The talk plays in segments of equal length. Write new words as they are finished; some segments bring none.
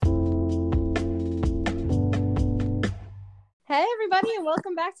Hey, everybody, and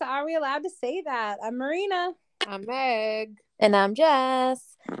welcome back to Are We Allowed to Say That? I'm Marina. I'm Meg. And I'm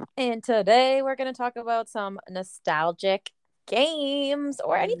Jess. And today we're going to talk about some nostalgic games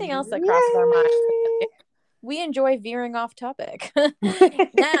or anything else that crosses our mind. We enjoy veering off topic.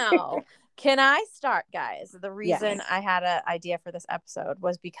 Now, can I start, guys? The reason I had an idea for this episode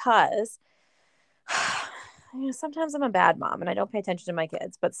was because sometimes I'm a bad mom and I don't pay attention to my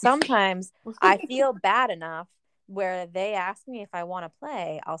kids, but sometimes I feel bad enough where they ask me if I want to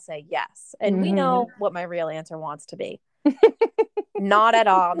play, I'll say yes. And we know what my real answer wants to be. Not at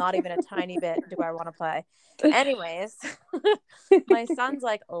all. Not even a tiny bit do I want to play. Anyways, my son's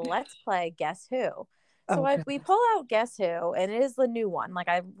like, let's play Guess Who. So we pull out Guess Who, and it is the new one. Like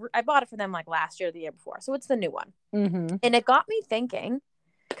I bought it for them like last year or the year before. So it's the new one. Mm-hmm. And it got me thinking,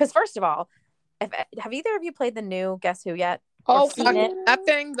 because first of all, have either of you played the new Guess Who yet? Oh, that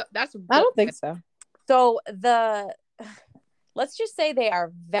thing, that's... I don't think so. So let's just say they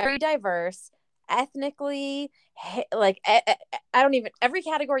are very diverse, ethnically, like I don't even, every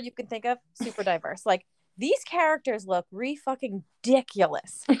category you can think of, super diverse. Like these characters look fucking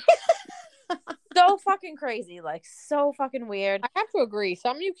ridiculous. So fucking crazy, like so fucking weird. I have to agree.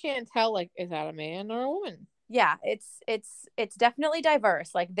 Some you can't tell, like, is that a man or a woman? Yeah, it's definitely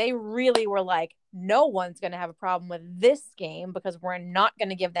diverse. Like they really were like, no one's gonna have a problem with this game because we're not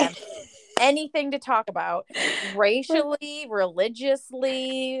gonna give them anything to talk about racially,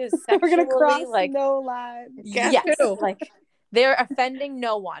 religiously, sexually. We're gonna cross like no lines. Yes, like they're offending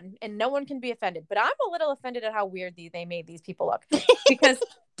no one, and no one can be offended. But I'm a little offended at how weird they made these people look. Because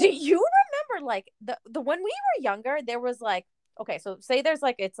do you remember like the when we were younger, there was like, okay, so say there's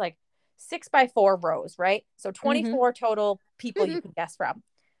like, it's like 6x4 rows, right? So 24 total people you can guess from.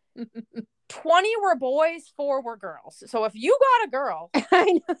 20 were boys, 4 were girls. So if you got a girl,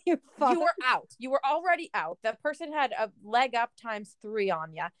 I know you were out. You were already out. That person had a leg up times 3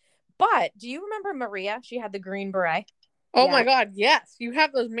 on you. But do you remember Maria? She had the green beret. Oh my God, yes. You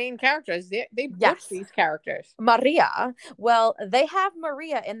have those main characters. They push these characters. Maria. Well, they have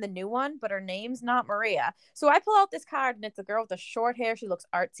Maria in the new one, but her name's not Maria. So I pull out this card and it's a girl with the short hair. She looks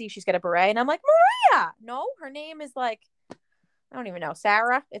artsy. She's got a beret. And I'm like, Maria. No, her name is like, I don't even know.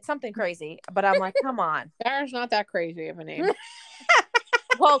 Sarah. It's something crazy. But I'm like, come on. Sarah's not that crazy of a name.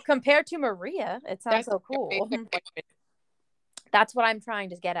 Well, compared to Maria, it sounds so cool. That's what I'm trying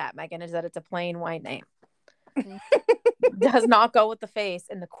to get at, Megan, is that it's a plain white name. Does not go with the face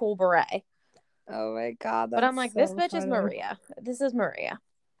and the cool beret. Oh my God. But I'm like, so this bitch funny. is Maria. This is Maria.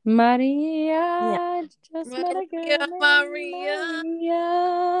 Maria. Yeah. Maria.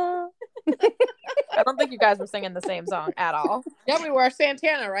 I don't think you guys were singing the same song at all. Yeah, we were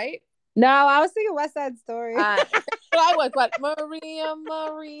Santana, right? No, I was thinking West Side Story. But I was like, Maria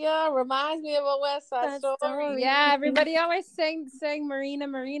reminds me of a West Side Story. Yeah, everybody always sang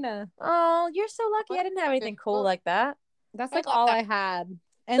Marina. Oh, you're so lucky. I didn't have anything cool like that. That's like all I had.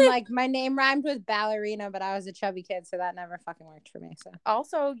 And like my name rhymed with ballerina, but I was a chubby kid, so that never fucking worked for me. So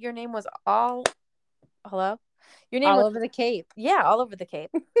also, your name was hello? Your name all was over the Cape. Yeah, all over the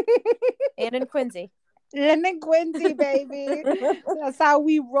Cape. And in Quincy. And in Quincy, baby. That's how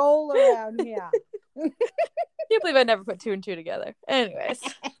we roll around here. Can't believe I never put 2 and 2 together. Anyways.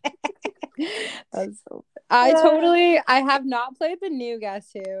 I have not played the new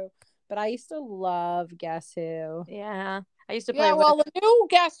Guess Who, but I used to love Guess Who. Yeah. I used to play the new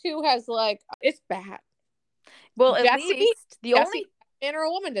Guess Who has like, it's bad. Well, at least the only man or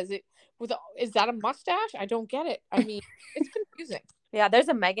a woman does it is that a mustache? I don't get it. I mean, it's confusing. Yeah, there's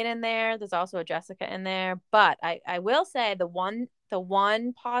a Megan in there. There's also a Jessica in there. But I will say the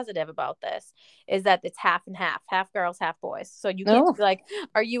one positive about this is that it's half and half girls, half boys. So you can't be like,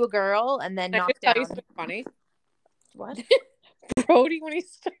 are you a girl? And then knock down. Tell you something funny. What? Brody, when he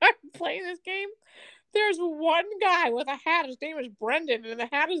started playing this game, there's one guy with a hat. His name is Brendan, and the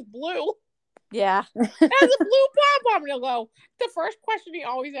hat is blue. Yeah. It has a blue pom-pom. And he'll go, the first question he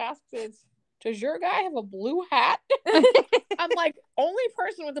always asks is, does your guy have a blue hat? I'm like, only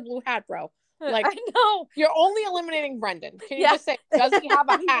person with a blue hat, bro. Like, I know. You're only eliminating Brendan. Can you just say, does he have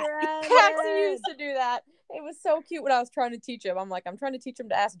a hat? Paxi used to do that. It was so cute when I was trying to teach him. I'm like, I'm trying to teach him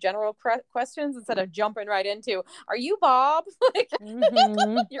to ask general questions instead of jumping right into, are you Bob? Like,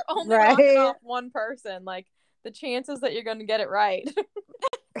 you're only knocking off one person. Like, the chances that you're going to get it right.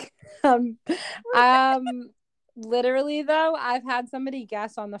 Literally though, I've had somebody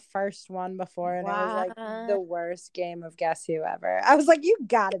guess on the first one before, and it was like the worst game of Guess Who ever. I was like, you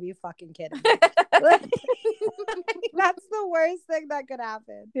gotta be fucking kidding me. That's the worst thing that could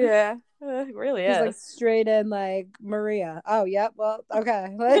happen. Yeah, it really is. Like straight in, like, Maria. Oh, yep. Well,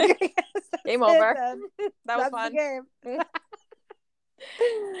 okay. Like, game over. That was fun. The game.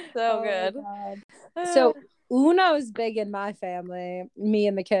 So Oh good. my God. So Uno is big in my family. Me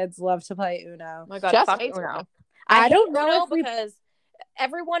and the kids love to play Uno. Oh my God, Jess fuck hates Uno. Uno. I hate don't know Uno if we because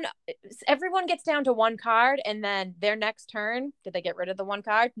everyone gets down to one card, and then their next turn, did they get rid of the one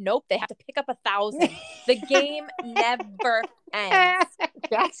card? Nope, they have to pick up 1,000. The game never ends.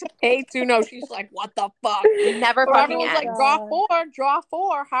 Jess hates Uno. She's like, what the fuck? Never So fucking everyone's ends. like, draw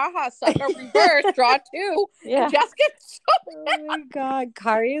four, haha, sucker, reverse, draw 2. Yeah. And Jess gets so Oh my God,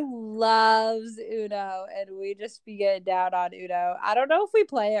 Kari loves Uno, and we just be getting down on Uno. I don't know if we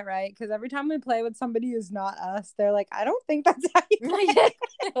play it right, because every time we play with somebody who's not us, they're like, I don't think that's how you play it.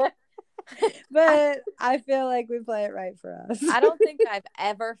 But I feel like we play it right for us. I don't think I've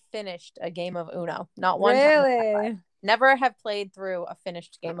ever finished a game of Uno. Not one time. Really? Never have played through a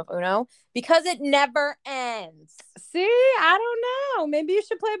finished game of Uno because it never ends. See, I don't know. Maybe you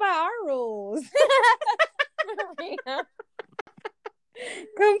should play by our rules.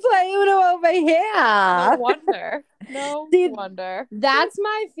 Come play Uno over here. No wonder. No wonder. That's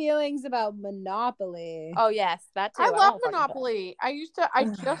my feelings about Monopoly. Oh yes, that too. I love don't fucking play. Monopoly. I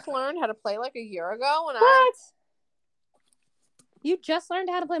just learned how to play like a year ago, and What? You just learned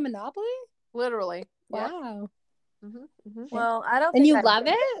how to play Monopoly? literally. Wow. Well, I don't. And think you I love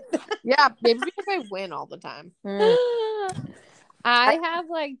did. it? Yeah, maybe because I win all the time. I have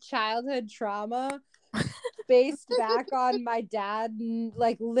like childhood trauma based back on my dad.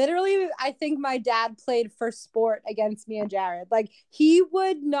 Like literally, I think my dad played for sport against me and Jared. Like he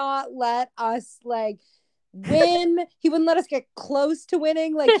would not let us like win. He wouldn't let us get close to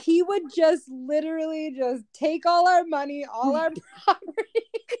winning. Like he would just literally just take all our money, all our property.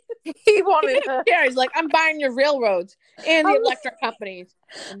 He wanted to. Yeah, he's like, I'm buying your railroads and the electric companies.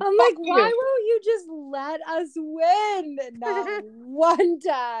 I'm like, why won't you just let us win? Not one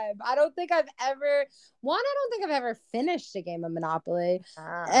time. I don't think I've ever finished a game of Monopoly.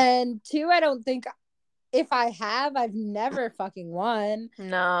 And 2, I don't think if I have, I've never fucking won.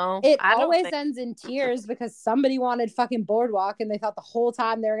 No. It always ends in tears because somebody wanted fucking Boardwalk and they thought the whole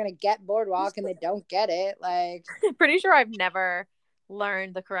time they were going to get Boardwalk and they don't get it. Like, pretty sure I've never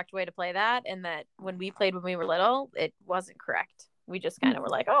learned the correct way to play that, and that when we played when we were little, it wasn't correct. We just kind of were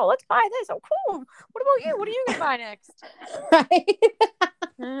like, oh, let's buy this. Oh, cool. What about you? What are you gonna buy next?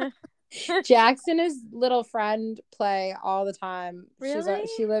 Right. Jackson, his little friend, play all the time. Really?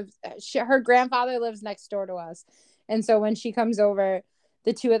 Her grandfather lives next door to us, and so when she comes over,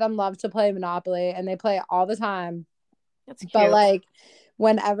 the two of them love to play Monopoly, and they play all the time. That's cute. But like,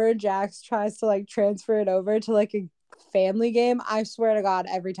 whenever Jax tries to like transfer it over to like a family game, I swear to God,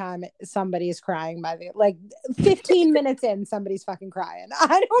 every time somebody's crying by the like 15 minutes in, somebody's fucking crying. I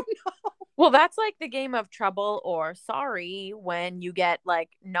don't know. Well, that's like the game of Trouble or Sorry, when you get like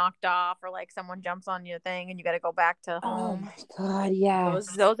knocked off or like someone jumps on your thing and you got to go back to home. Oh my God, yeah.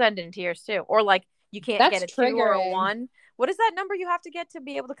 Those end in tears too. Or like you can't get a 2 or a 1. What is that number you have to get to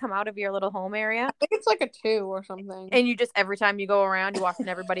be able to come out of your little home area? I think it's like a 2 or something. And you just, every time you go around, you're watching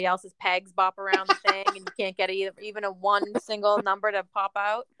everybody else's pegs bop around the thing, and you can't get even a 1 single number to pop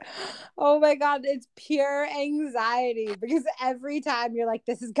out. Oh my God, it's pure anxiety because every time you're like,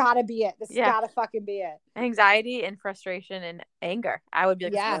 this has got to be it. This has got to fucking be it. Anxiety and frustration and anger. I would be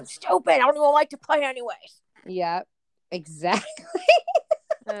like, yeah, stupid. I don't even like to play anyways. Yeah, exactly.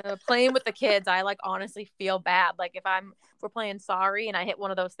 Playing with the kids, I like honestly feel bad. Like if we're playing Sorry and I hit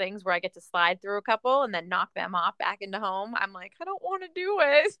one of those things where I get to slide through a couple and then knock them off back into home, I'm like, I don't want to do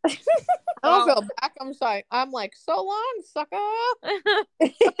it. I don't feel back. I'm sorry. I'm like, so long, sucker.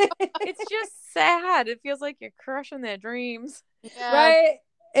 It's just sad. It feels like you're crushing their dreams. Yeah. Right?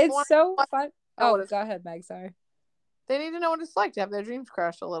 It's so fun. Oh, go ahead, Meg. Sorry. They need to know what it's like to have their dreams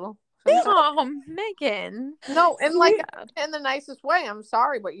crushed a little. Oh, Megan. No, and like in the nicest way. I'm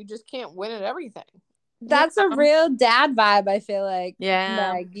sorry, but you just can't win at everything. That's a real dad vibe, I feel like.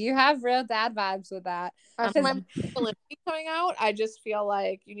 Yeah. Meg, you have real dad vibes with that. After my coming out, I just feel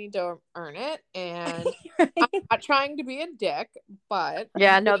like you need to earn it. And I'm not trying to be a dick, but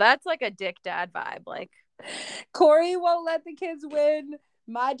yeah, no, that's like a dick dad vibe. Like Corey won't let the kids win.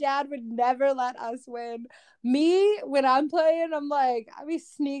 My dad would never let us win. Me, when I'm playing, I'm like, I be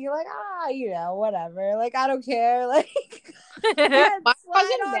sneaking, like, whatever. Like, I don't care. Like, my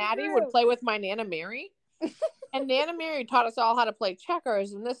cousin Maddie would play with my Nana Mary. And Nana Mary taught us all how to play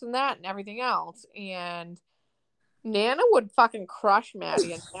checkers and this and that and everything else. And Nana would fucking crush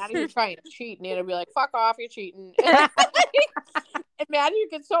Maddie. And Maddie would try and cheat. And Nana would be like, fuck off, you're cheating. And Maddie would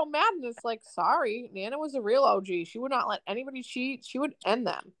get so mad. And it's like, sorry, Nana was a real OG. She would not let anybody cheat. She would end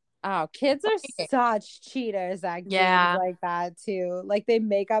them. Oh, kids are such cheaters at games like that too. Like they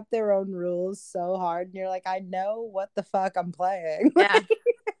make up their own rules so hard, and you're like, I know what the fuck I'm playing. Yeah.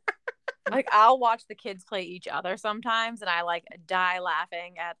 Like I'll watch the kids play each other sometimes, and I like die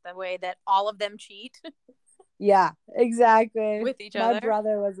laughing at the way that all of them cheat. Yeah, exactly. With each other.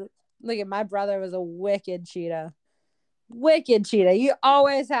 My brother was a wicked cheater. Wicked cheater. You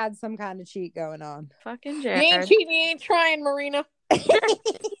always had some kind of cheat going on. Fucking Jared. You ain't cheating, you ain't trying, Marina.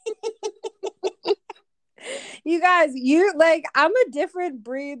 You guys, I'm a different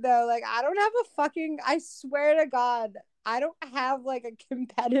breed though. Like I don't have I swear to God, I don't have like a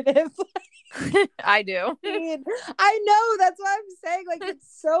competitive I do. I know, that's what I'm saying. Like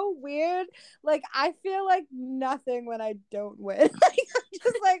it's so weird. Like I feel like nothing when I don't win. Like I'm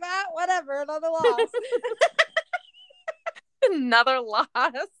just like whatever, another loss. Another loss.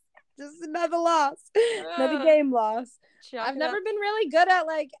 Just another loss. Another game loss. I've never been really good at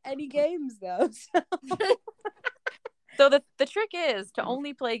like any games though. So the trick is to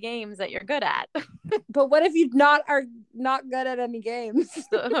only play games that you're good at. But what if you are not good at any games?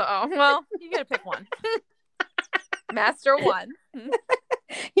 Well, you gotta pick one. Master one.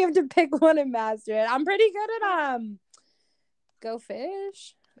 You have to pick one and master it. I'm pretty good at Go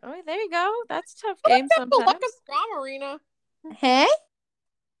Fish. Oh, there you go. That's a tough game sometimes. The luck of the draw, Marina. Hey?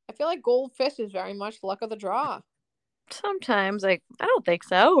 I feel like Goldfish is very much luck of the draw. Sometimes, like, I don't think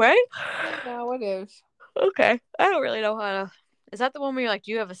so, right? No, it is. Okay. I don't really know how to. Is that the one where you're like,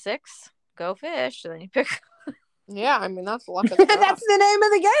 do you have a 6? Go fish. And then you pick. Yeah, I mean, that's luck of the draw. That's the name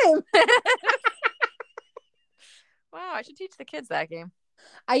of the game. Wow, I should teach the kids that game.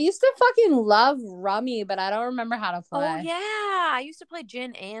 I used to fucking love Rummy, but I don't remember how to play. Oh, yeah. I used to play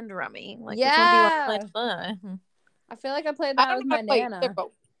Gin and Rummy. Like, yeah. Which one do you want to play? I feel like I played that with my Nana. Either, but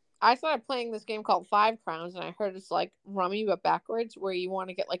I started playing this game called 5 Crowns, and I heard it's like Rummy, but backwards, where you want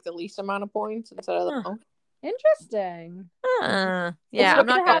to get like the least amount of points instead of the most. Interesting. Yeah, I'm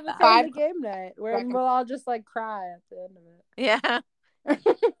not have a game night where we'll all just like cry at the end of it. Yeah.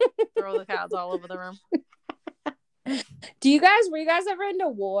 Throw the cards all over the room. Were you guys ever into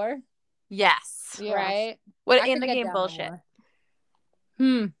War? Yes. Right? What in the game bullshit?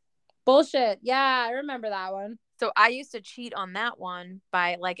 Bullshit. Yeah, I remember that one. So I used to cheat on that one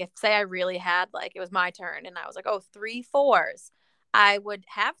by like, if say I really had like, it was my turn and I was like, 3 4s. I would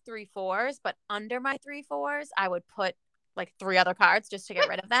have 3 4s, but under my 3 4s, I would put like 3 other cards just to get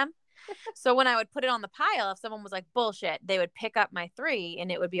rid of them. So when I would put it on the pile, if someone was like, bullshit, they would pick up my 3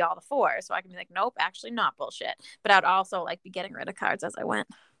 and it would be all the 4s. So I can be like, nope, actually not bullshit. But I'd also like be getting rid of cards as I went.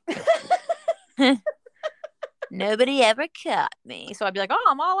 Nobody ever caught me. So I'd be like, oh,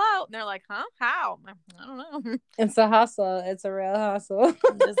 I'm all out. And they're like, huh? How? I don't know. It's a hustle. It's a real hustle.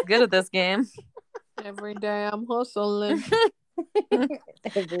 I'm just good at this game. Every day I'm hustling.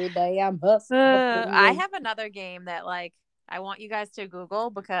 Every day I'm hustling. I have another game that like I want you guys to Google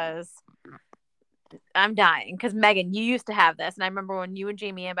because I'm dying. Because Megan, you used to have this, and I remember when you and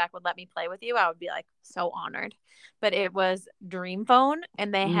Jamie and Beck would let me play with you, I would be like so honored. But it was Dream Phone,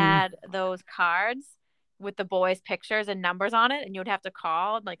 and they had those cards with the boys' pictures and numbers on it, and you would have to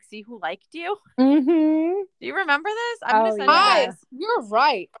call and like see who liked you. Mm-hmm. Do you remember this? I'm gonna send you this. You're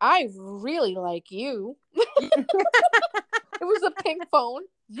right. I really like you. It was a pink phone.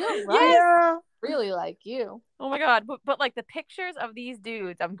 You're right. Yeah. Really like you. Oh my god! But like the pictures of these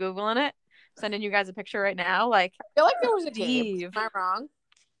dudes, I'm googling it, sending you guys a picture right now. Like I feel like there was a Steve. Gabe. Am I wrong?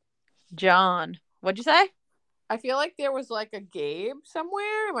 John. What'd you say? I feel like there was like a Gabe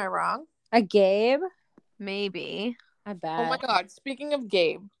somewhere. Am I wrong? A Gabe? Maybe. I bet. Oh my god! Speaking of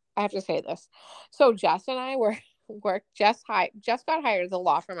Gabe, I have to say this. So Jess and I Jess got hired at the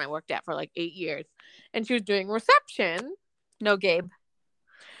law firm I worked at for like 8 years, and she was doing reception. No Gabe.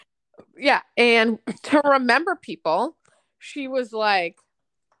 Yeah, and to remember people, she was like,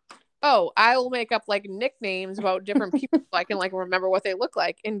 oh, I will make up like nicknames about different people so I can like remember what they look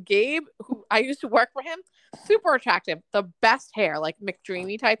like. And Gabe, who I used to work for him, super attractive, the best hair, like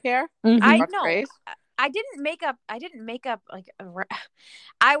McDreamy type hair. Mm-hmm. I know. I didn't make up like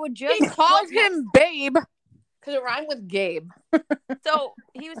I would just He called him Babe because it rhymed with Gabe. So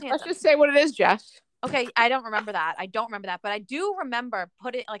he was handsome. Let's just say what it is, Jess. Okay, I don't remember that. But I do remember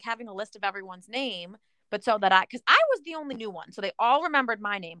having a list of everyone's name, but so that because I was the only new one, so they all remembered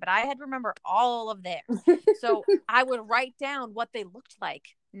my name, but I had to remember all of theirs. So I would write down what they looked like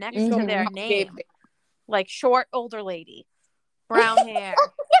next to their name, like short older lady, brown hair,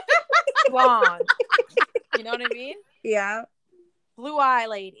 blonde. You know what I mean? Yeah. Blue eye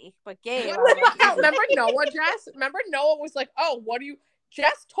lady, but gay. Remember Noah, Jess? Remember Noah was like, oh, what do you?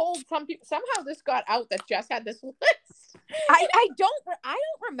 Jess told some people, somehow this got out that Jess had this list. I don't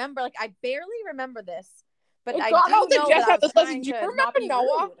remember. Like, I barely remember this, but It I got do out that know Jess that I had was this list. trying Do you to remember not be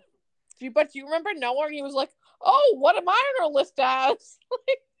Noah? rude. But do you remember Noah? And he was like, "Oh, what am I on our list as?"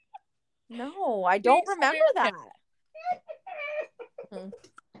 No, I don't Please remember tell that.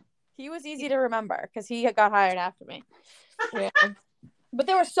 He was easy to remember because he got hired after me. Yeah. But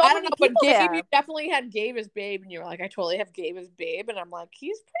there were so I many don't know, people but Gabe, there. you definitely had Gabe as Babe, and you were like, "I totally have Gabe as Babe," and I'm like,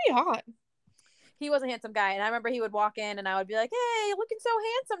 "He's pretty hot." He was a handsome guy, and I remember he would walk in, and I would be like, "Hey, looking so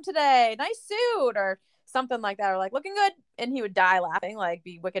handsome today, nice suit," or something like that, or like looking good, and he would die laughing, like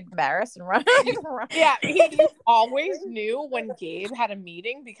be wicked embarrassed and run. Yeah, he always knew when Gabe had a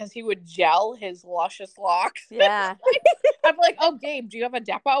meeting because he would gel his luscious locks. Yeah. I'm like, "Oh, Gabe, do you have a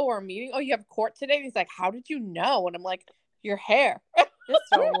depo or a meeting? Oh, you have court today?" And he's like, "How did you know?" And I'm like, "Your hair." Just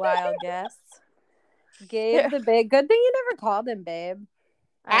a wild guess. Gabe the Babe. Good thing you never called him Babe.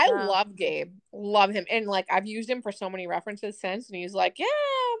 I love Gabe. Love him. And like I've used him for so many references since, and he's like, "Yeah,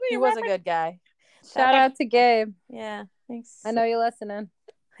 he was a good guy." Shout out to Gabe. Yeah, thanks. I know you're listening.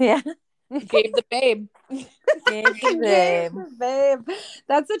 Yeah. Gabe the Babe. Gabe the Gabe Babe. the Babe.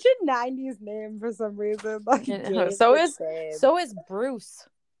 That's such a 90s name for some reason. Like Gabe So the is Bruce.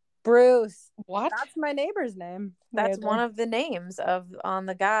 Bruce. What? That's my neighbor's name. That's one of the names on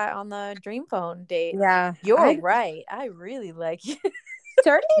the guy on the dream phone date. Yeah. You're right. I really like you.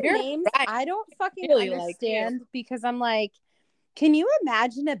 Certain You're names right. I don't fucking Really understand because I'm like, can you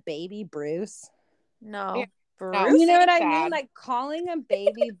imagine a baby Bruce? No. Yeah. Bruce? You know what I sad. mean? Like calling a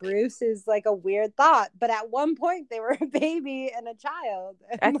baby Bruce is like a weird thought, but at one point they were a baby and a child.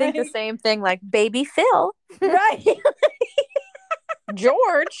 I think the same thing, like baby Phil. Right.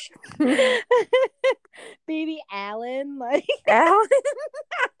 George. Baby Alan, like Alan.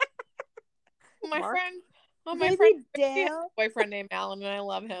 My Mark? friend. Oh, my baby friend Dale. has a boyfriend named Alan, and I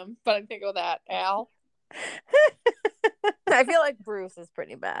love him, but I can't go with that. Al. I feel like Bruce is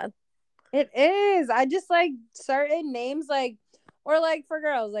pretty bad. It is. I just like certain names, like, or like for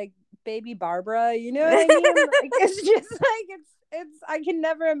girls, like baby Barbara. You know what I mean? Like, it's just like it's. I can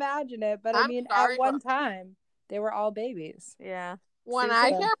never imagine it, but I mean, sorry, at one time they were all babies. Yeah. When I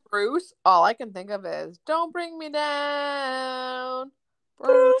hear Bruce, all I can think of is "Don't Bring Me Down,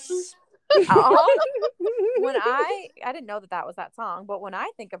 Bruce." When I didn't know that was that song, but when I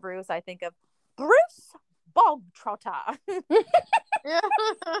think of Bruce, I think of Bruce Bogtrotter.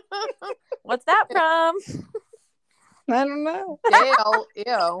 What's that from? I don't know. Dale, ew.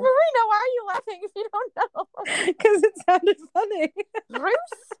 Marina, why are you laughing if you don't know? Because it sounded funny. Bruce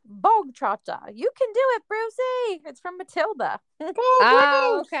Bogtrotter. You can do it, Brucey. It's from Matilda.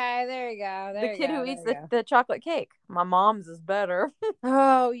 Oh, okay. There you go. The kid who eats the chocolate cake. My mom's is better.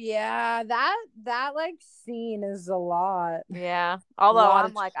 Oh yeah, that like scene is a lot. Yeah. Although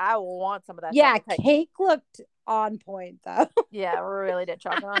I'm like, I want some of that. Yeah, cake looked on point though. Yeah, really did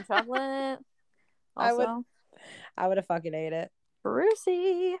chocolate on chocolate. Also, I would have fucking ate it. Bruce.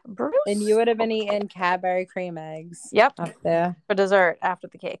 And you would have been eating Cadbury cream eggs. Yep. Up there. For dessert after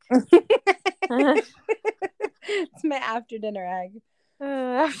the cake. It's my after dinner egg.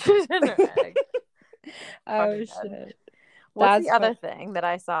 After dinner egg. Oh shit. What's the other thing that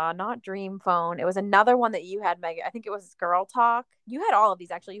I saw? Not Dream Phone. It was another one that you had, Megan. I think it was Girl Talk. You had all of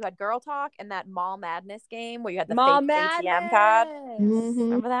these, actually. You had Girl Talk and that Mall Madness game where you had the fake ATM card. Mm-hmm.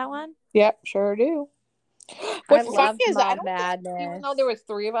 Remember that one? Yep, sure do. What's funny is I don't think, even though there was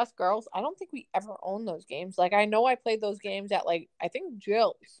 3 of us girls, I don't think we ever owned those games. Like, I know I played those games at, like, I think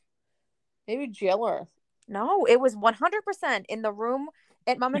Jill's. Maybe Jiller. No, it was 100% in the room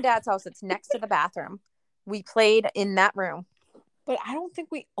at Mom and Dad's house. It's next to the bathroom. We played in that room. But I don't think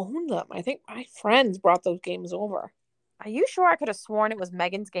we owned them. I think my friends brought those games over. Are you sure? I could have sworn it was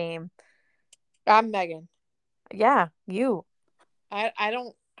Megan's game. I'm Megan. Yeah, you. I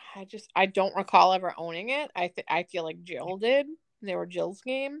don't recall ever owning it. I feel like Jill did. They were Jill's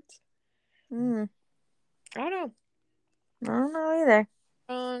games. I don't know either.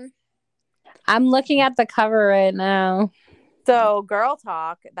 I'm looking at the cover right now. So, Girl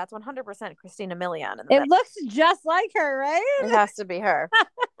Talk, that's 100% Christina Milian. It looks just like her, right? It has to be her.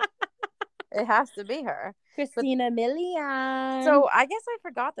 It has to be her. Christina Milian. So, I guess I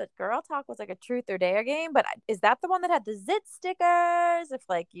forgot that Girl Talk was like a truth or dare game, but is that the one that had the zit stickers? If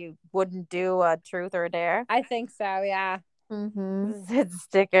like you wouldn't do a truth or a dare? I think so, yeah. Mm-hmm. Zit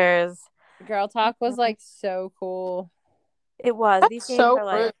stickers. Girl Talk was like so cool. It was. That's these games so are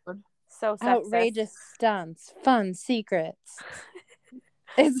like rude. so sexist. Outrageous stunts, fun secrets.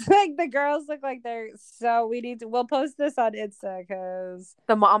 It's like the girls look like they're so. We'll post this on Insta because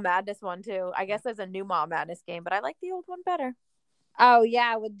the Mall Madness one too. I guess there's a new Mall Madness game, but I like the old one better. Oh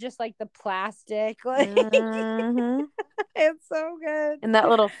yeah, with just like the plastic. Like Mm-hmm. it's so good. And that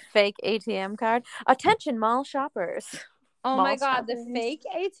little fake ATM card. Attention, mall shoppers. Oh Mall my God, the shoppers. fake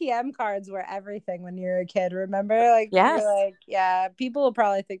ATM cards were everything when you were a kid. Remember? Like Yes. you're like, yeah, people will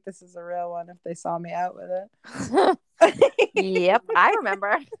probably think this is a real one if they saw me out with it. Yep, I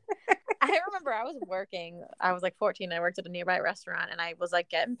remember. I was working. I was like 14. I worked at a nearby restaurant and I was like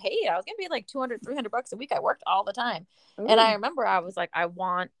getting paid. I was getting paid like 200, $300 a week. I worked all the time. Ooh. And I remember I was like, I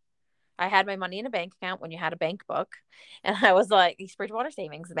had my money in a bank account when you had a bank book. And I was like, East Bridgewater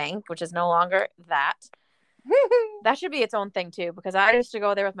Savings Bank, which is no longer that. That should be its own thing too, because I used to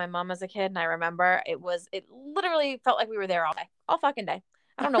go there with my mom as a kid. And I remember it literally felt like we were there all day, all fucking day.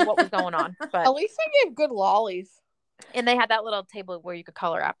 I don't know what was going on, but at least they gave good lollies. And they had that little table where you could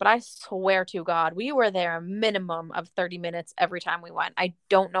color up. But I swear to God, we were there a minimum of 30 minutes every time we went. I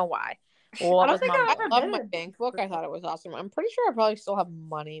don't know why. I don't think I've I ever love been my in- bank book. I thought it was awesome. I'm pretty sure I probably still have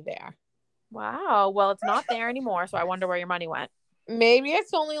money there. Wow. Well, it's not there anymore. So I wonder where your money went. Maybe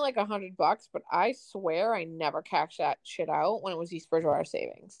it's only like $100, but I swear I never cashed that shit out when it was East Bridgewater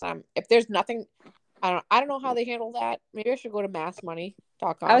Savings. If there's nothing, I don't know how they handle that. Maybe I should go to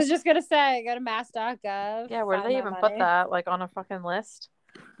massmoney.com. I was just gonna say, go to mass.gov. Yeah, where do they even put that? Like on a fucking list?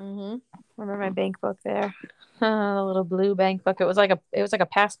 Mm-hmm. Remember my bank book there? The little blue bank book. It was like a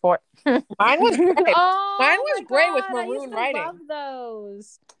passport. Mine was gray. Oh, Mine was gray with I used maroon to writing. love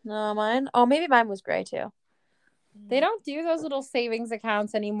those. No, mine. Oh, maybe mine was gray too. They don't do those little savings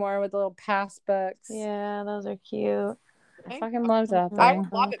accounts anymore with the little passbooks. Yeah, those are cute. I fucking love that I thing.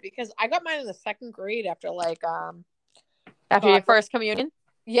 would love it because I got mine in the second grade after After your first communion.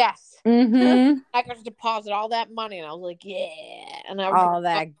 Yes. Mm-hmm. I got to deposit all that money, and I was like, yeah. And I was All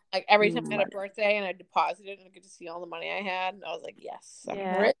that like every time I had a money. birthday, and I deposited, and I could just see all the money I had, and I was like, yes,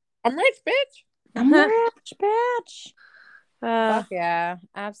 Yeah. I'm rich, bitch. I'm rich, bitch. Uh, Fuck yeah,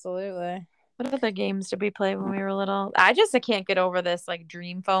 absolutely. What other games did we play when we were little? I can't get over this like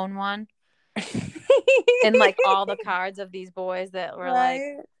dream phone one. And like all the cards of these boys that were like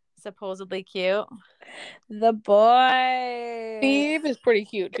supposedly cute. The boy. Steve is pretty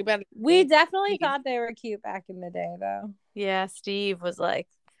cute. Too bad. We definitely thought they were cute back in the day, though. Yeah, Steve was like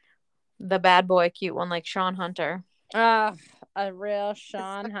the bad boy cute one, like Sean Hunter. A real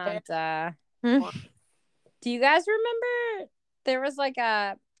Sean Hunter. Do you guys remember there was like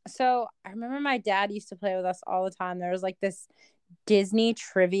so I remember my dad used to play with us all the time. There was like this Disney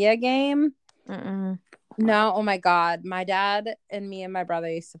trivia game. Mm-mm. No, oh my God. My dad and me and my brother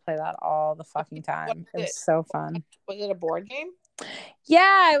used to play that all the fucking time. It was so fun. Was it a board game?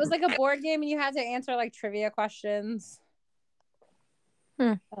 Yeah, it was like a board game and you had to answer like trivia questions.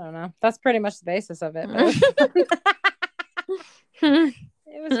 I don't know. That's pretty much the basis of it.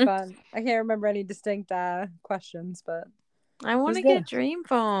 It was fun. I can't remember any distinct questions, but I want to get Dream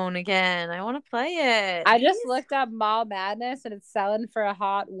Phone again. I want to play it. I just looked up Mall Madness and it's selling for a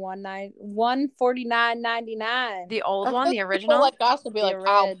hot $149.99. The old one, the original. People like us will be like,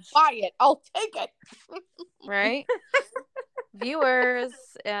 I'll buy it. I'll take it. Right? Viewers,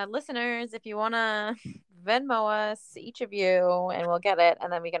 listeners, if you want to Venmo us, each of you, and we'll get it,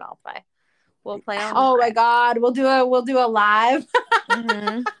 and then we can all play. We'll play on. Oh my God, we'll do a live.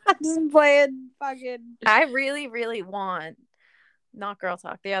 Mm-hmm. Just playing fucking. I really, really want, not Girl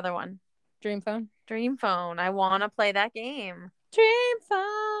Talk, the other one, Dream Phone. Dream Phone. I want to play that game. Dream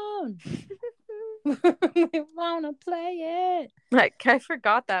Phone. We want to play it. Like I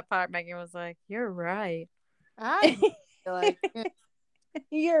forgot that part. Megan was like, "You're right." I feel like.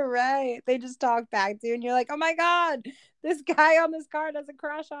 You're right. They just talk back to you, and you're like, "Oh my God, this guy on this card has a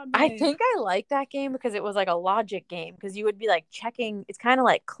crush on me." I think I like that game because it was like a logic game. Because you would be like checking. It's kind of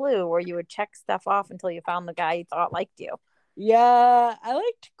like Clue, where you would check stuff off until you found the guy you thought liked you. Yeah, I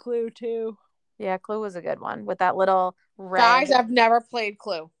liked Clue too. Yeah, Clue was a good one with that little red. Guys, I've never played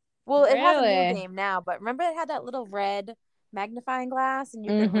Clue. Well, it has a new game now, but remember it had that little red magnifying glass, and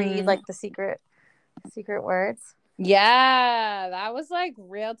you could read like the secret words. Yeah, that was like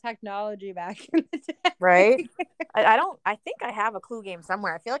real technology back in the day. Right? I think I have a Clue game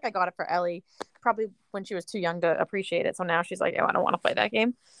somewhere. I feel like I got it for Ellie probably when she was too young to appreciate it. So now she's like, oh, I don't want to play that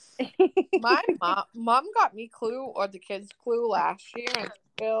game. My mom got me Clue or the kids Clue last year and it's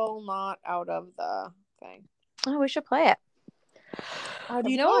still not out of the thing. Oh, we should play it. Oh,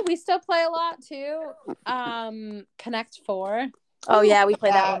 do you know what we still play a lot too? Connect 4. Oh yeah, we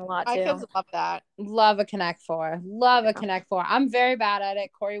play that one a lot too. My kids love that. Love a Connect 4. Love a Connect 4. I'm very bad at it.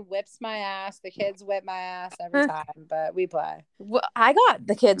 Corey whips my ass. The kids whip my ass every time, but we play. Well, I got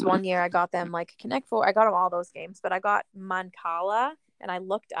the kids one year. I got them like Connect 4. I got them all those games, but I got Mancala and I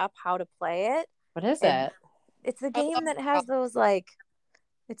looked up how to play it. What is it? It's the game that has those like,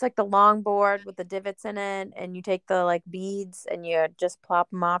 it's like the long board with the divots in it, and you take the like beads and you just plop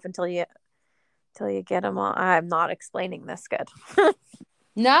them off until you get them all. I'm not explaining this good.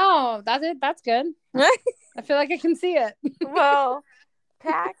 No, that's it. That's good. I feel like I can see it. Well,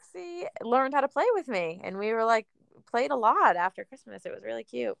 Paxi learned how to play with me, and we were like played a lot after Christmas. It was really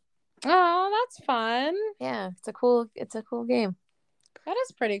cute. Oh, that's fun. Yeah, it's a cool game. That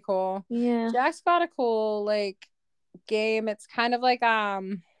is pretty cool. Yeah. Jack's got a cool like game. It's kind of like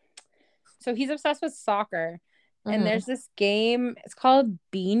so he's obsessed with soccer. And there's this game, it's called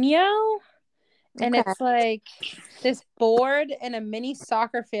Beano. And Okay. it's like this board in a mini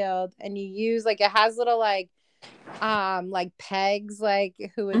soccer field, and you use like, it has little like pegs, like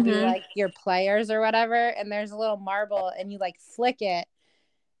who would be like your players or whatever, and there's a little marble, and you like flick it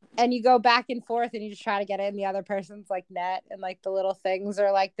and you go back and forth, and you just try to get it in the other person's like net, and like the little things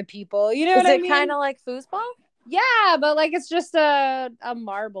are like the people, you know what I mean? Is it kind of like foosball? Yeah, but like it's just a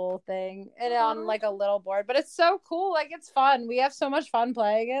marble thing and on like a little board, but it's so cool. Like it's fun. We have so much fun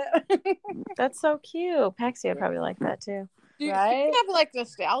playing it. That's so cute. Paxi would probably like that too. Right? You have like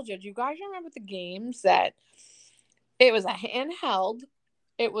nostalgia. Do you guys remember the games that it was a handheld,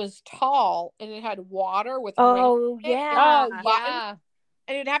 it was tall, and it had water with yeah. Yeah.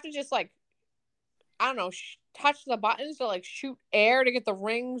 And you'd have to just like, I don't know, touch the buttons to like shoot air to get the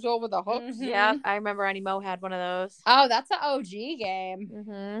rings over the hooks. Yeah, I remember Annie Mo had one of those. Oh, that's an OG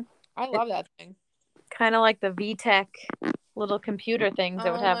game. I love that thing. Kind of like the VTech little computer things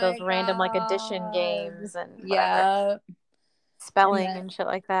that would have those random like addition games and spelling and shit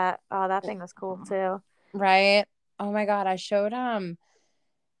like that. Oh, that thing was cool too. Right. Oh my God, I showed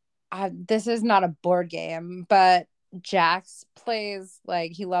this is not a board game, but Jax plays,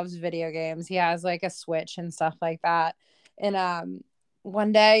 like, he loves video games. He has like a Switch and stuff like that. And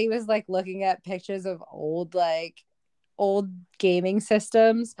one day he was like looking at pictures of old gaming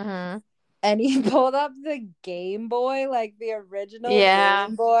systems, and he pulled up the Game Boy, like the original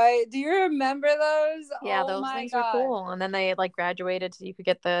Game Boy. Do you remember those? Yeah, those things were cool. And then they like graduated so you could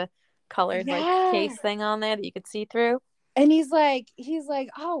get the colored like case thing on there that you could see through. And he's like,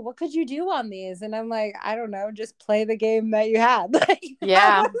 oh, what could you do on these? And I'm like, I don't know, just play the game that you had. Like,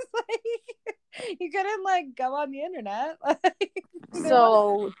 yeah. You couldn't like go on the internet.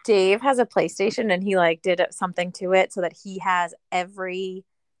 So Dave has a PlayStation, and he like did something to it so that he has every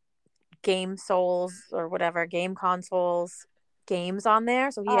game souls or whatever game consoles games on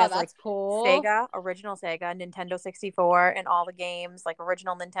there. So he has like cool. Sega, original Sega, Nintendo 64, and all the games, like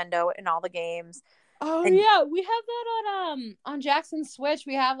original Nintendo and all the games. Oh, and yeah, we have that on Jackson's Switch.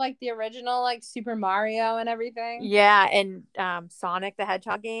 We have like the original like Super Mario and everything. Yeah, and Sonic the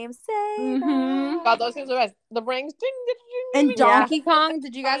Hedgehog games. God, those things are best. The rings. And Donkey Kong.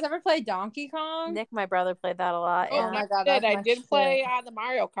 Did you guys ever play Donkey Kong? Nick, my brother, played that a lot. Oh my God, I did play the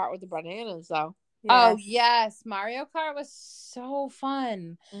Mario Kart with the bananas though. Yes. Oh yes, Mario Kart was so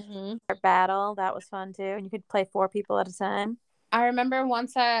fun. Battle, that was fun too, and you could play 4 people at a time. I remember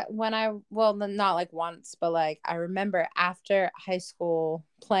not like once, but like I remember after high school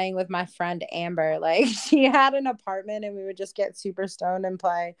playing with my friend Amber. Like she had an apartment, and we would just get super stoned and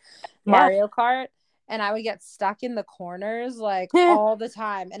play Mario Kart. And I would get stuck in the corners like all the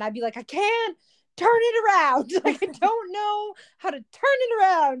time, and I'd be like, I can't turn it around. Like I don't know how to turn it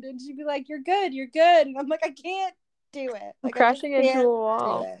around. And she'd be like, you're good. And I'm like, I can't do it. Like crashing into a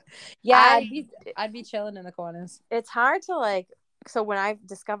wall. Yeah, I'd be chilling in the corners. It's hard to like. So when I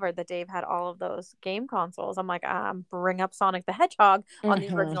discovered that Dave had all of those game consoles, I'm like, bring up Sonic the Hedgehog on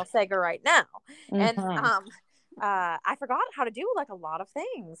the original Sega right now. And I forgot how to do like a lot of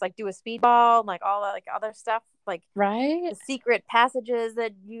things, like do a speedball, like all that like other stuff, like the secret passages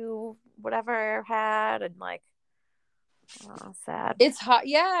that you whatever had, and like sad. It's hot.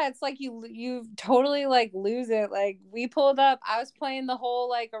 Yeah, it's like you totally like lose it. Like we pulled up, I was playing the whole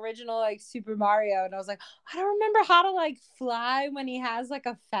like original like Super Mario, and I was like, I don't remember how to like fly when he has like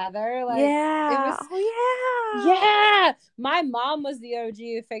a feather. Like yeah. My mom was the OG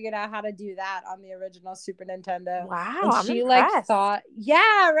who figured out how to do that on the original Super Nintendo. Wow, and she like thought,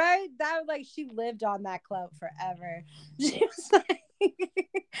 right, that like she lived on that clout forever. She was like,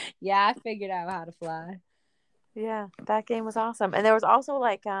 yeah, I figured out how to fly. Yeah, that game was awesome. And there was also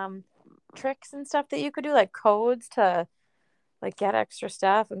like tricks and stuff that you could do, like codes to like get extra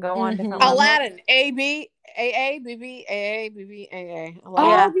stuff and go on different levels. Aladdin, A-B, A-A, B-B, A-A, B-B, A-A. The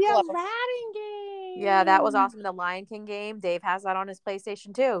Aladdin game. Yeah, that was awesome. The Lion King game. Dave has that on his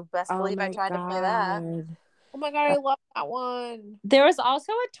PlayStation too. Best believe I tried to play that. Oh my God, I love that one. There was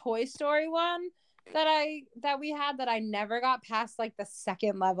also a Toy Story one that we had that I never got past like the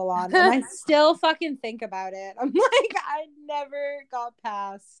second level on, and I still fucking think about it. I'm like, I never got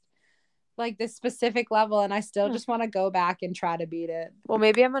past like this specific level, and I still just want to go back and try to beat it. Well,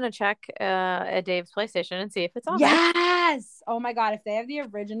 maybe I'm gonna check at Dave's PlayStation and see if it's on there. Yes. Oh my god, if they have the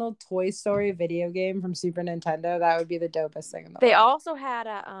original Toy Story video game from Super Nintendo, that would be the dopest thing in the They world. also had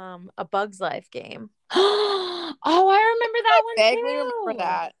a Bug's Life game. Oh, I remember that one vaguely too. remember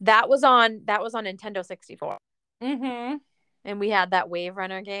that. That was on Nintendo 64. Mm-hmm. And we had that Wave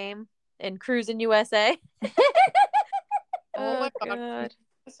Runner game in Cruising USA. Oh my god.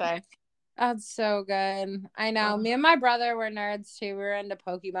 Say. That's so good. I know. Me and my brother were nerds too. We were into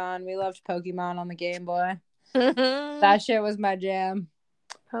Pokemon. We loved Pokemon on the Game Boy. That shit was my jam.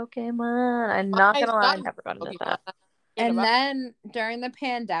 Pokemon. I'm not gonna lie, I never got into that. And then during the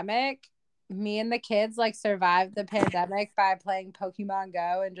pandemic, me and the kids like survived the pandemic by playing Pokemon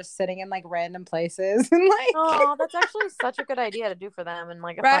Go and just sitting in like random places and like. Oh, that's actually such a good idea to do for them and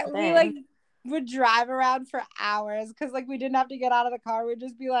like a right. fun thing. We like would drive around for hours because like we didn't have to get out of the car. We'd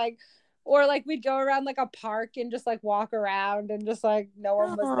just be like, or like we'd go around like a park and just like walk around and just like no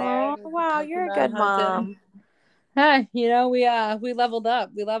one was there. Wow, you're a good mom. Hey, you know, we leveled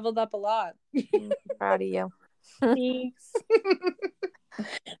up. We leveled up a lot. I'm proud of you. Thanks.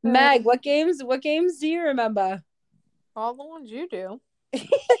 Meg, what games do you remember? All the ones you do.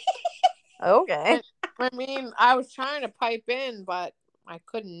 Okay. I mean, I was trying to pipe in, but I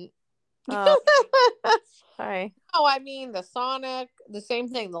couldn't. Sorry. No, I mean the Sonic, the same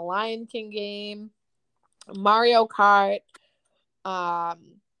thing, the Lion King game, Mario Kart. Yeah,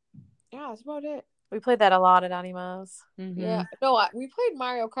 that's about it. We played that a lot at Animo's. Mm-hmm. Yeah, no, we played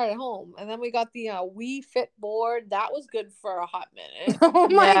Mario Kart at home, and then we got the Wii Fit board. That was good for a hot minute. Oh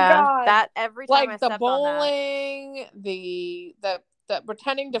my god! That every time like I the bowling, the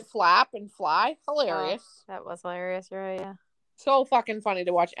pretending to flap and fly, hilarious. Oh, that was hilarious, right? Yeah. So fucking funny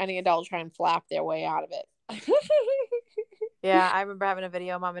to watch any adult try and flap their way out of it. Yeah, I remember having a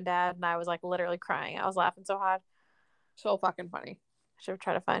video of Mom and Dad, and I was like literally crying. I was laughing so hard. So fucking funny. I should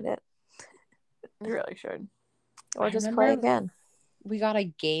try to find it. You really should. Or just play again. We got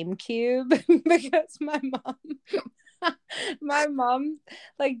a GameCube because my mom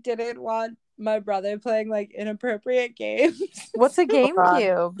like didn't want my brother playing like inappropriate games. What's a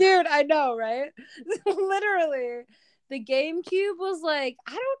GameCube? Dude, I know, right? Literally. The GameCube was like,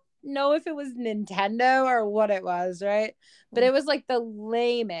 I don't know if it was Nintendo or what it was, right? But it was like the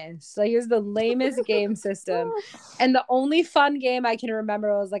lamest. Like it was the lamest game system. And the only fun game I can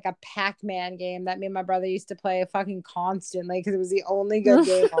remember was like a Pac-Man game that me and my brother used to play fucking constantly because it was the only good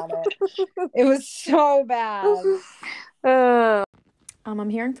game on it. It was so bad. I'm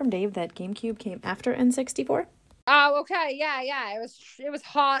hearing from Dave that GameCube came after N64. Oh, okay. Yeah. It was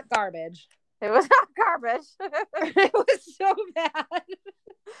hot garbage. It was hot garbage. It was so bad.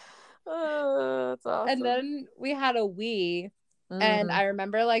 That's awesome. And then we had a Wii, and I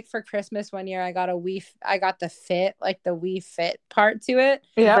remember like for Christmas one year I got the Fit, like the Wii Fit part to it.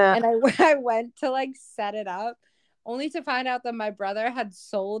 Yeah. And I went to like set it up, only to find out that my brother had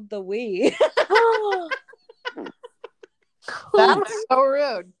sold the Wii. That's so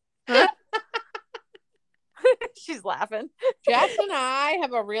rude. She's laughing. Jess and I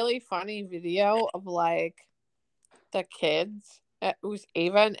have a really funny video of like the kids. It was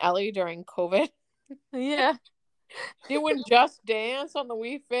Ava and Ellie during COVID. Yeah. Doing Just Dance on the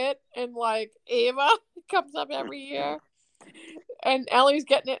Wii Fit, and like Ava comes up every year. And Ellie's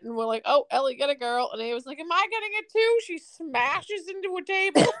getting it, and we're like, "Oh, Ellie, get a girl." And Ava's like, "Am I getting it too?" She smashes into a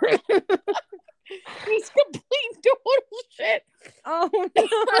table. He's complete total shit. Oh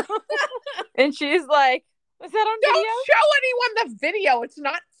no. And she's like, "Was that on video?" Don't show anyone the video. It's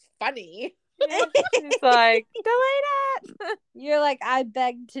not funny. Yeah. She's like, "Delete it." You're like, I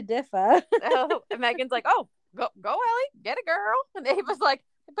beg to differ. And Megan's like, "Oh, go Ellie, get a girl." And Ava's like,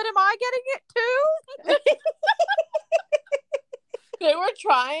 "But am I getting it too?" They were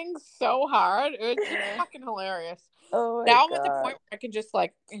trying so hard. It was fucking hilarious. Oh now I'm at the point where I can just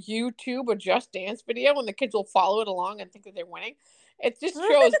like YouTube a Just Dance video and the kids will follow it along and think that they're winning. It just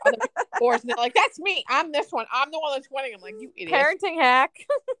shows other scores and they're like, "That's me. I'm this one. I'm the one that's winning." I'm like, "You idiot. Parenting hack.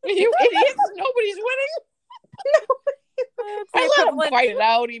 You idiots. Nobody's winning." I let them fight it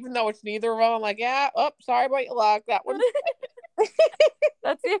out even though it's neither of them. I'm like, "Yeah, sorry about your luck. That one."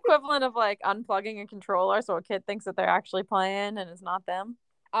 That's the equivalent of like unplugging a controller so a kid thinks that they're actually playing and it's not them.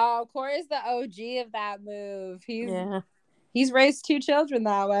 Oh, Corey's the OG of that move. He's raised 2 children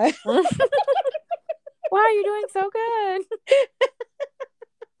that way. Why are you doing so good?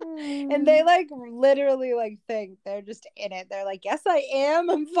 And they like literally like think they're just in it. They're like, yes, I am.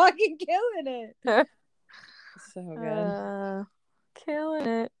 I'm fucking killing it. So good. Killing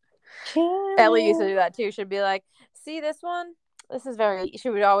it. Ellie used to do that too. She'd be like, see this one? She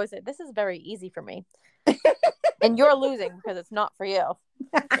would always say, this is very easy for me. And you're losing because it's not for you.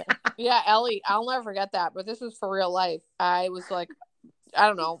 Yeah, Ellie, I'll never forget that. But this was for real life. I was like, I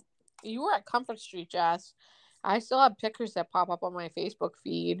don't know. You were at Comfort Street, Jess. I still have pictures that pop up on my Facebook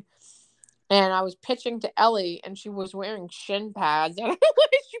feed. And I was pitching to Ellie, and she was wearing shin pads. I don't know why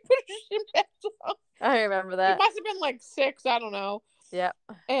she put her shin pads on. I remember that. She must have been like 6. I don't know. Yeah.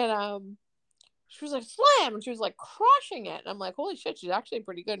 And she was like, slam. And she was like crushing it. And I'm like, holy shit, she's actually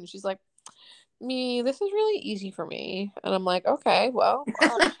pretty good. And she's like, this is really easy for me. And I'm like, okay, well,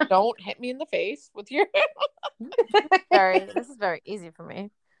 don't hit me in the face with your This is very easy for me.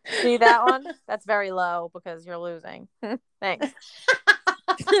 See that one? That's very low because you're losing. Thanks.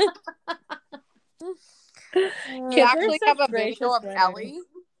 You actually have a video of Ellie,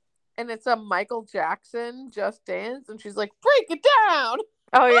 and it's a Michael Jackson Just Dance, and she's like, break it down.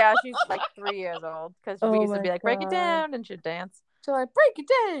 Oh yeah, she's like 3 years old because we used to be like, break it down, and she'd dance. She's like, break it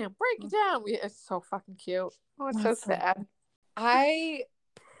down, break it down. It's so fucking cute. Oh, it's so sad.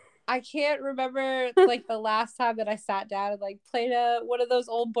 I can't remember like the last time that I sat down and like played one of those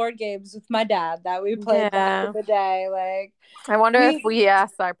old board games with my dad that we played back in the day. Like, I wonder if we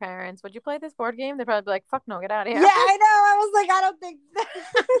asked our parents, would you play this board game? They'd probably be like, fuck no, get out of here. Yeah, I know. I was like, I don't think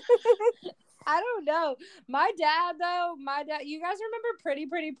I don't know. My dad, you guys remember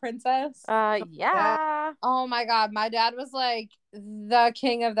Pretty Princess? Yeah. Oh my God. My dad was like the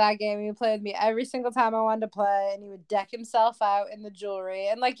king of that game. He played with me every single time I wanted to play, and he would deck himself out in the jewelry.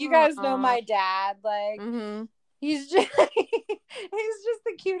 And like, you guys know my dad, like he's just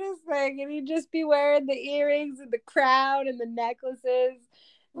the cutest thing. And he'd just be wearing the earrings and the crown and the necklaces.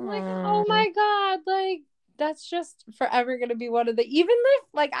 I'm like, oh my God, like, that's just forever going to be one of the, even if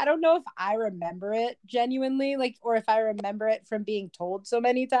like, I don't know if I remember it genuinely, like, or if I remember it from being told so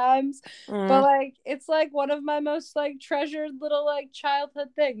many times, but like, it's like one of my most like treasured little like childhood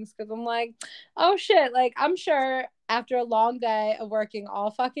things. Cause I'm like, oh shit. Like, I'm sure after a long day of working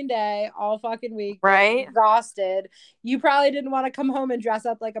all fucking day, all fucking week, right? Exhausted, you probably didn't want to come home and dress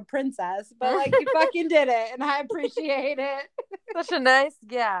up like a princess, but like you fucking did it, and I appreciate it. Such a nice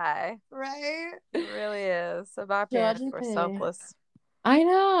guy, right? It really is. So my parents were selfless. I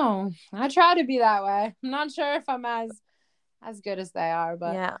know. I try to be that way. I'm not sure if I'm as good as they are,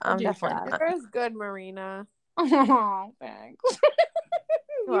 but yeah, I'm definitely not. You're as good, Marina. Oh, thanks.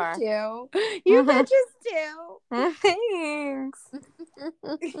 You are. too. You bitches too. Thanks.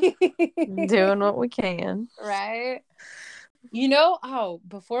 Doing what we can. Right? You know,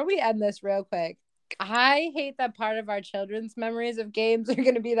 before we end this real quick, I hate that part of our children's memories of games are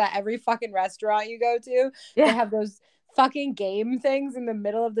going to be that every fucking restaurant you go to, they have those fucking game things in the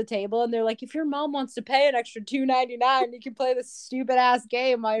middle of the table, and they're like, if your mom wants to pay an extra $2.99, you can play this stupid ass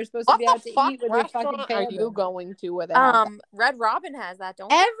game while you're supposed to be out to eat with your fucking family. Are you going to with Red Robin has that,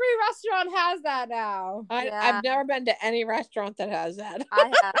 don't every restaurant has that now. I've never been to any restaurant that has that.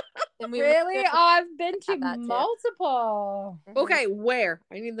 I have. And really? I've been to multiple. Okay, where?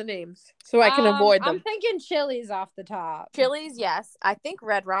 I need the names so I can avoid them. I'm thinking Chili's off the top. Chili's, yes. I think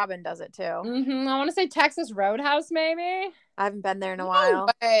Red Robin does it too. I want to say Texas Roadhouse, maybe. I haven't been there in a while.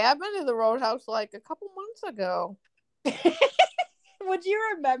 Hey, I've been to the Roadhouse like a couple months ago. Would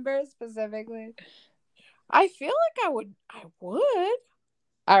you remember specifically? I feel like I would.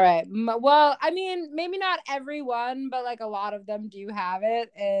 All right. Well, I mean, maybe not everyone, but like a lot of them do have it,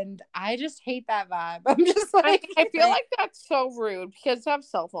 and I just hate that vibe. I'm just like, I feel like that's so rude. Kids have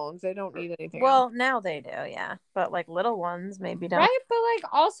cell phones; they don't need anything. Well, now they do, yeah. But like little ones, maybe don't. Right, but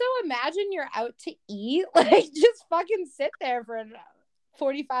like also imagine you're out to eat, like just fucking sit there for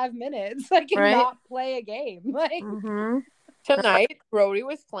 45 minutes, like and not play a game, like. Tonight, Brody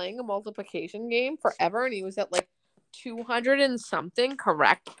was playing a multiplication game forever, and he was at like 200 and something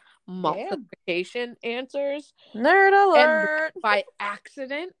correct multiplication answers. Nerd alert! And by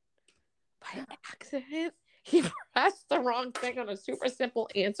accident, he pressed the wrong thing on a super simple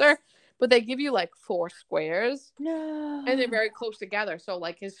answer, but they give you like 4 squares. No. And they're very close together. So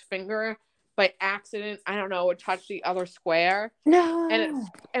like his finger by accident, I don't know, would touch the other square. No.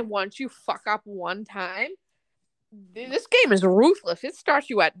 And once you fuck up one time, this game is ruthless. It starts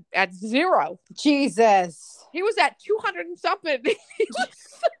you at 0. Jesus. He was at 200 and something. He was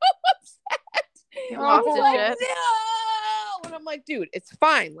so upset. He lost his shit. No! And I'm like, dude, it's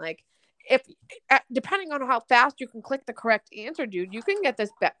fine. Like, if depending on how fast you can click the correct answer, dude, you can get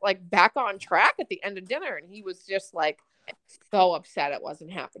this back on track at the end of dinner. And he was just like so upset it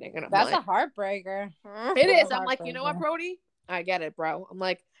wasn't happening. And I'm That's like, a heartbreaker. it is. I'm like, you know what, Brody? I get it, bro. I'm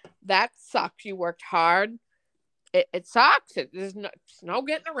like, that sucks. You worked hard. It sucks. There's no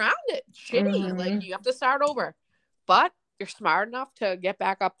getting around it. It's shitty. Like, you have to start over. But you're smart enough to get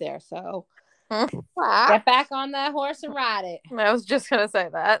back up there. So get back on that horse and ride it. I was just gonna say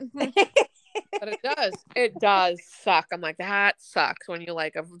that. But it does suck. I'm like, that sucks when you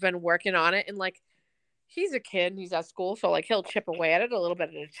like have been working on it, and like he's a kid and he's at school, so like he'll chip away at it a little bit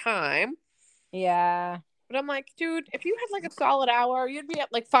at a time. Yeah. But I'm like, dude, if you had like a solid hour, you'd be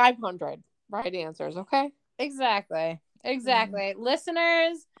at like 500 right answers, okay? Exactly.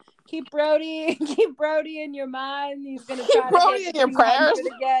 Listeners, keep Brody in your mind. He's gonna try to Brody hit in your prayers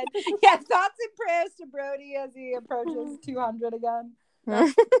again. Yeah, thoughts and prayers to Brody as he approaches 200 again.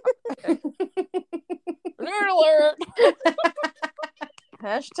 Nerd alert.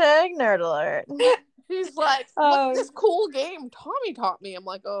 Hashtag nerd alert. He's like, look at this cool game Tommy taught me. I'm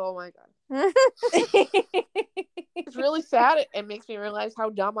like, oh my god. It's really sad. It makes me realize how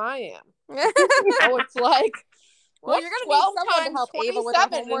dumb I am. So it's like, well, you're gonna 12 need someone to help Ava with her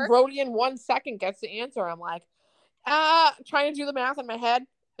homework. And Brody in 1 second gets the answer. I'm like, trying to do the math in my head,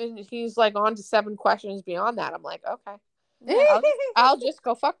 and he's like on to 7 questions beyond that. I'm like, okay. I'll just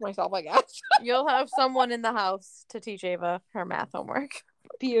go fuck myself, I guess. You'll have someone in the house to teach Ava her math homework.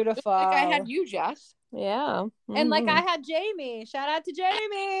 Beautiful. Like I had you, Jess. Yeah. And like I had Jamie. Shout out to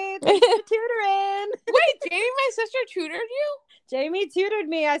Jamie. Thanks for tutoring. Wait, Jamie, my sister tutored you? Jamie tutored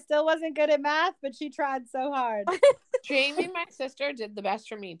me. I still wasn't good at math, but she tried so hard. Jamie, my sister, did the best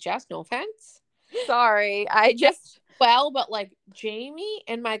for me. Jess, no offense. Sorry. I just but like Jamie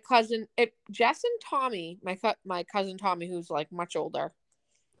and my cousin, Jess and Tommy, my cousin Tommy, who's like much older,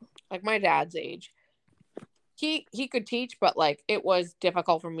 like my dad's age, he could teach, but like it was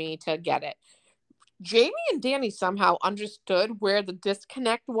difficult for me to get it. Jamie and Danny somehow understood where the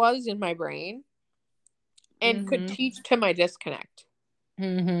disconnect was in my brain and could teach to my disconnect.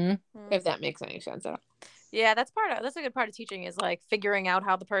 If that makes any sense at all. Yeah, that's a good part of teaching is like figuring out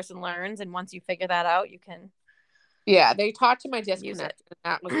how the person learns, and once you figure that out, you can. Yeah, they taught to my disconnect, and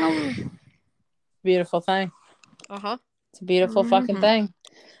that was helpful. Beautiful thing. It's a beautiful fucking thing.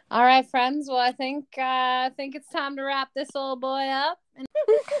 All right, friends. Well, I think it's time to wrap this old boy up.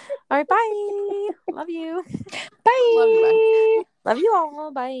 All right, bye. Love you. Bye. Love you. Bye. Love you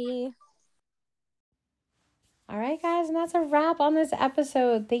all. Bye. All right, guys, and that's a wrap on this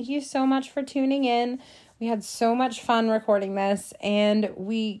episode. Thank you so much for tuning in. We had so much fun recording this, and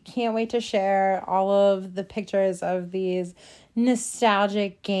we can't wait to share all of the pictures of these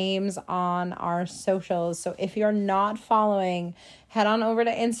nostalgic games on our socials. So if you're not following, head on over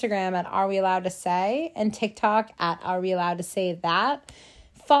to Instagram at Are We Allowed to Say and TikTok at Are We Allowed to Say That.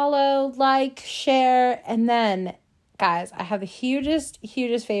 Follow, like, share, and then, guys, I have the hugest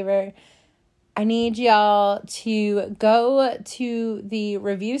favor. I need y'all to go to the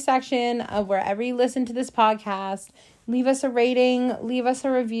review section of wherever you listen to this podcast. Leave us a rating, leave us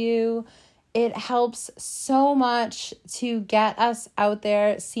a review. It helps so much to get us out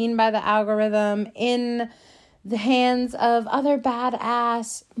there, seen by the algorithm, in the hands of other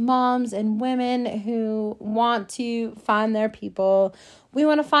badass moms and women who want to find their people. We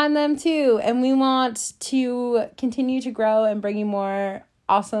want to find them too, and we want to continue to grow and bring you more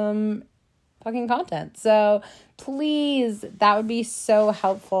awesome fucking content. So please, that would be so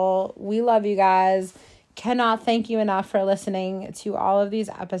helpful. We love you guys. Cannot thank you enough for listening to all of these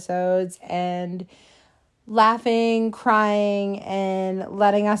episodes and laughing, crying, and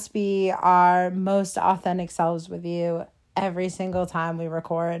letting us be our most authentic selves with you every single time we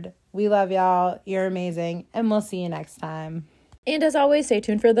record. We love y'all. You're amazing. And we'll see you next time. And as always, stay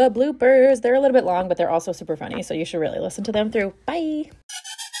tuned for the bloopers. They're a little bit long, but they're also super funny, so you should really listen to them through. Bye.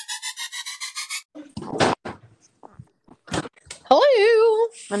 Hello.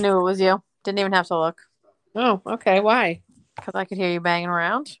 I knew it was you. Didn't even have to look. Oh, okay. Why? Because I could hear you banging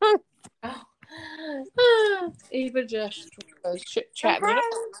around. Ava just was chit-chatting.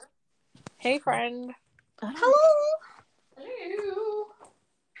 Hey, friend. Hello.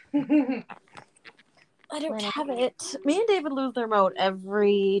 Hello. I don't have it. Me and David lose the remote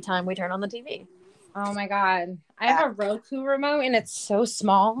every time we turn on the TV. Oh my god. I have a Roku remote and it's so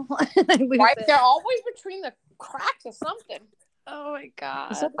small. Right, they're always between the cracks or something. Oh my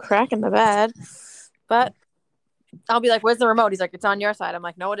god. There's a crack in the bed. But I'll be like, where's the remote? He's like, it's on your side. I'm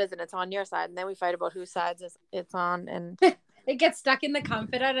like, no, it isn't. It's on your side. And then we fight about whose side it's on. And it gets stuck in the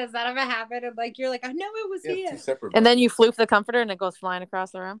comforter. Does that ever happen? And like, you're like, I know it was here. And then you floof the comforter and it goes flying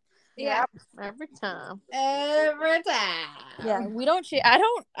across the room. Yeah. Every time. Every time. Yeah. We don't share. I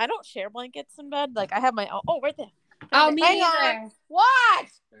don't share blankets in bed. Like I have my own. Oh, right there. Oh, me Hang neither. on. What?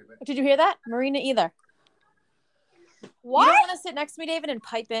 Did you hear that? Marina either. What? You don't want to sit next to me, David, and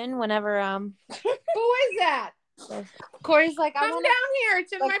pipe in whenever Who is that? Corey's like, Come I want down here.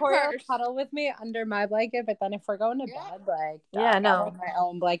 It's in like my Corey will purse. cuddle with me under my blanket, but then if we're going to bed, like, Yeah, dog, no. I want my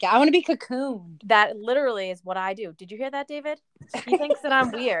own blanket. I want to be cocooned. That literally is what I do. Did you hear that, David? He thinks that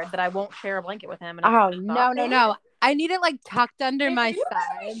I'm weird that I won't share a blanket with him. And Oh no! I need it like tucked under my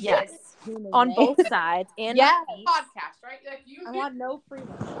thighs. Yes, Like, on both sides and yeah. my feet. Podcast, right? Like you I want no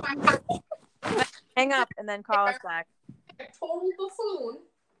freedom. Hang up and then call us back. a total buffoon.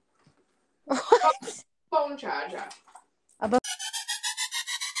 What? Phone charger. A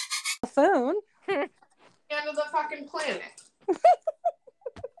buffoon? End of the fucking planet.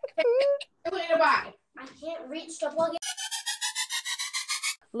 Later, bye. I can't reach the plug.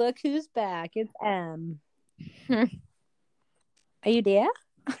 Look who's back! It's M. Are you there?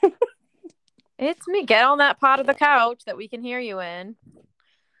 It's me. Get on that part of the couch that we can hear you in.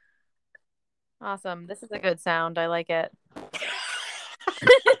 Awesome. This is a good sound. I like it.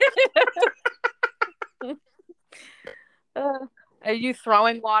 Are you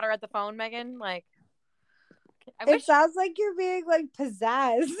throwing water at the phone, Megan? Like, It sounds like you're being like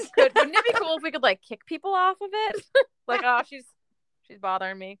possessed. Wouldn't it be cool if we could like kick people off of it? Like, oh, she's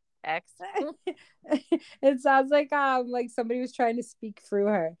bothering me. X. It sounds like somebody was trying to speak through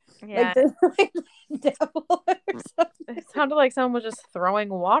her. Yeah. Like there's like devil or something. It sounded like someone was just throwing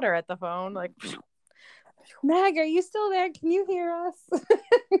water at the phone. Like, Meg, are you still there? Can you hear us?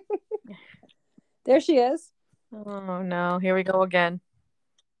 There she is. oh no, here we go again.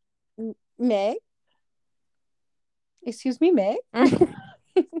 Meg? Excuse me, Meg?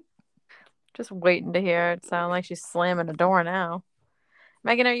 Just waiting to hear it sound like she's slamming a door now.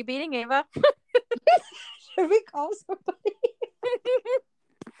 Megan, are you beating Ava? Should we call somebody?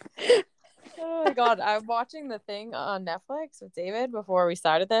 Oh my god, I'm watching the thing on Netflix with David before we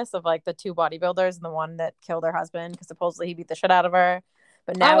started this of like the two bodybuilders and the one that killed her husband because supposedly he beat the shit out of her.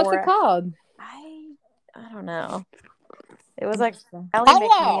 But now what's it called? I don't know. It was like Hello.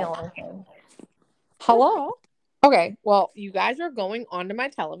 McNeil, I think. Hello? Okay, well, you guys are going onto my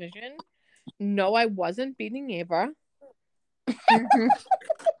television. No, I wasn't beating Ava. I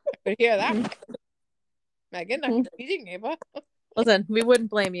could hear that. Megan, I'm beating Ava. Listen, we wouldn't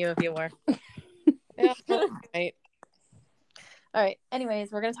blame you if you were. Yeah, right. All right.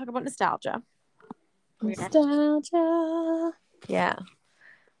 Anyways, we're gonna talk about nostalgia. Nostalgia. Yeah.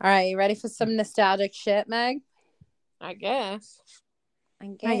 All right, you ready for some nostalgic shit, Meg? I guess.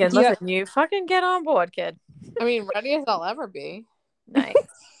 Megan, listen, you fucking get on board, kid. I mean, ready as I'll ever be. Nice.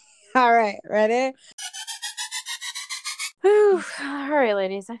 All right, ready? Whew. All right,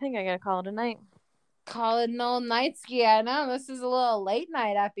 ladies. I think I gotta call it a night. Call it an old night ski. I know this is a little late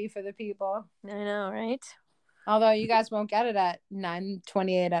night epi for the people. I know, right? Although you guys won't get it at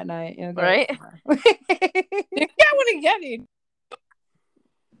 9:28 at night. Right? You get what you get it.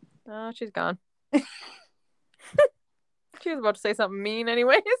 Oh, she's gone. She was about to say something mean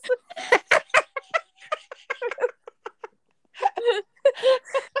anyways.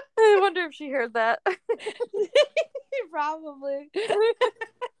 I wonder if she heard that. Probably.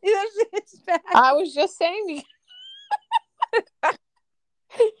 I was just saying. You get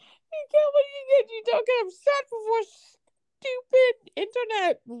what you get. You don't get upset before stupid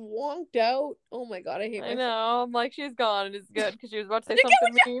internet wonked out. Oh my god, I hate myself. I know. I'm like, she's gone and it's good because she was about to say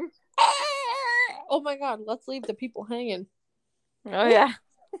something mean. Oh my god, let's leave the people hanging. Oh yeah.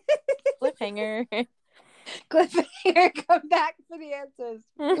 Cliffhanger. Cliffhanger, come back for the answers.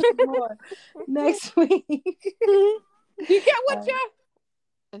 More next week. You get what you.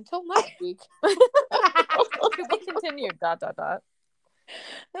 Until next week. To be continued. ...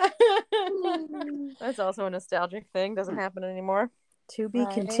 That's also a nostalgic thing. Doesn't happen anymore. To be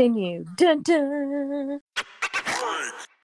continued. Dun dun.